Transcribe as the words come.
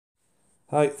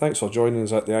Hi, thanks for joining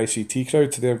us at the ICT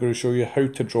crowd. Today I'm going to show you how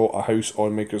to draw a house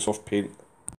on Microsoft Paint.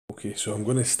 Okay, so I'm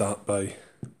going to start by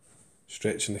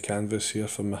stretching the canvas here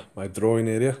for my drawing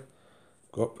area.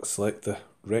 Go up, select the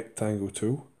rectangle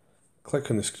tool,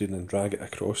 click on the screen and drag it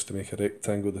across to make a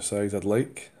rectangle the size I'd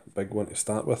like, a big one to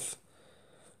start with.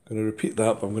 I'm going to repeat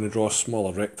that, but I'm going to draw a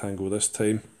smaller rectangle this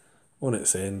time on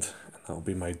its end, and that'll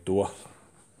be my door.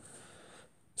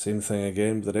 Same thing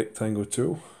again with the rectangle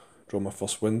tool. Draw my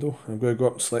first window. I'm going to go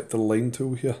up and select the line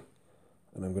tool here,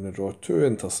 and I'm going to draw two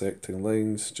intersecting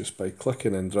lines just by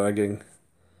clicking and dragging,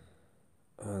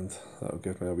 and that'll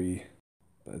give me a wee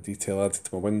bit of detail added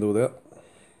to my window there.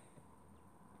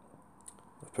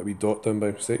 I put a wee dot down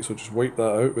by mistake, so just wipe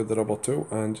that out with the rubber tool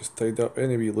and just tidy up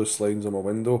any wee loose lines on my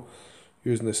window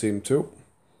using the same tool.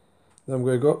 Then I'm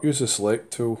going to go up, use the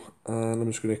select tool, and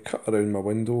I'm just going to cut around my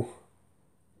window,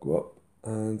 go up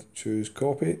and choose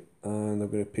copy, and I'm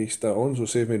going to paste that on, so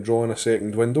save me drawing a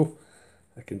second window.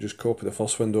 I can just copy the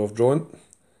first window I've drawn.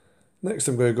 Next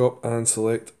I'm going to go up and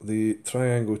select the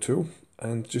triangle tool,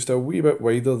 and just a wee bit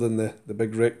wider than the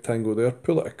big rectangle there,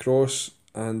 pull it across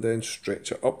and then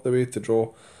stretch it up the way to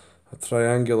draw a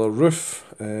triangular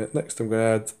roof. Next I'm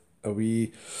going to add a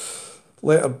wee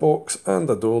letter box and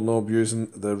a doorknob using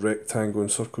the rectangle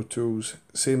and circle tools.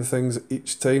 Same things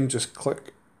each time, just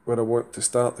click where I want to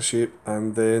start the shape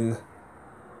and then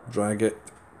drag it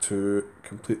to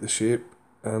complete the shape.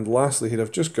 And lastly here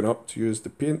I've just gone up to use the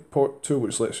paint pot tool,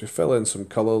 which lets you fill in some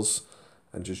colours,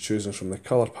 and just choosing from the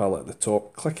colour palette at the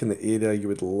top, click in the area you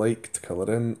would like to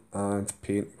colour in, and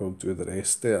paint will do the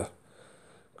rest there.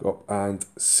 Go up and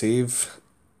save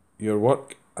your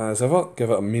work as ever, give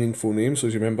it a meaningful name so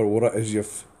as you remember what it is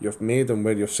you've made and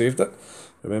where you've saved it.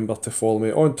 Remember to follow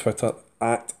me on Twitter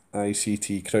at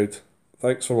ICT Crowd.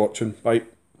 Thanks for watching, bye.